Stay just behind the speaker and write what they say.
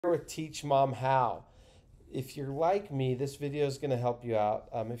With Teach Mom How. If you're like me, this video is going to help you out.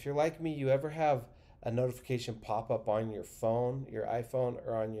 If you're like me, you ever have a notification pop up on your phone, your iPhone,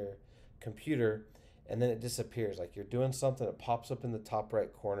 or on your computer, and then it disappears. Like you're doing something, it pops up in the top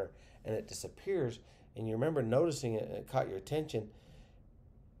right corner, and it disappears, and you remember noticing it, and it caught your attention,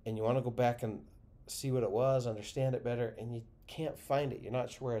 and you want to go back and see what it was, understand it better, and you can't find it. You're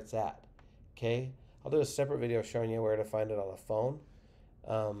not sure where it's at. Okay? I'll do a separate video showing you where to find it on a phone.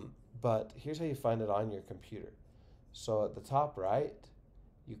 But here's how you find it on your computer. So at the top right,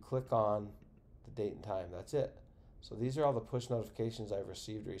 you click on the date and time. That's it. So these are all the push notifications I've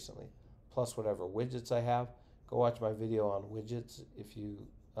received recently, plus whatever widgets I have. Go watch my video on widgets if you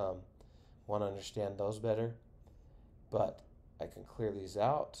want to understand those better. But I can clear these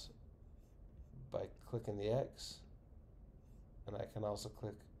out by clicking the X, and I can also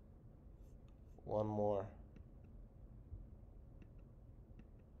click one more.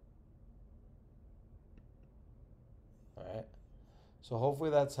 All right. So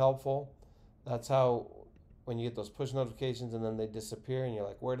hopefully that's helpful. That's how when you get those push notifications and then they disappear and you're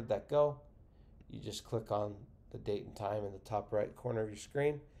like, where did that go? You just click on the date and time in the top right corner of your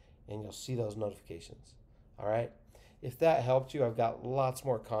screen and you'll see those notifications. All right. If that helped you, I've got lots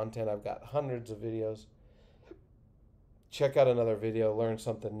more content. I've got hundreds of videos. Check out another video, learn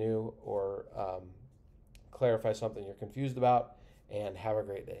something new, or clarify something you're confused about, and have a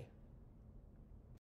great day.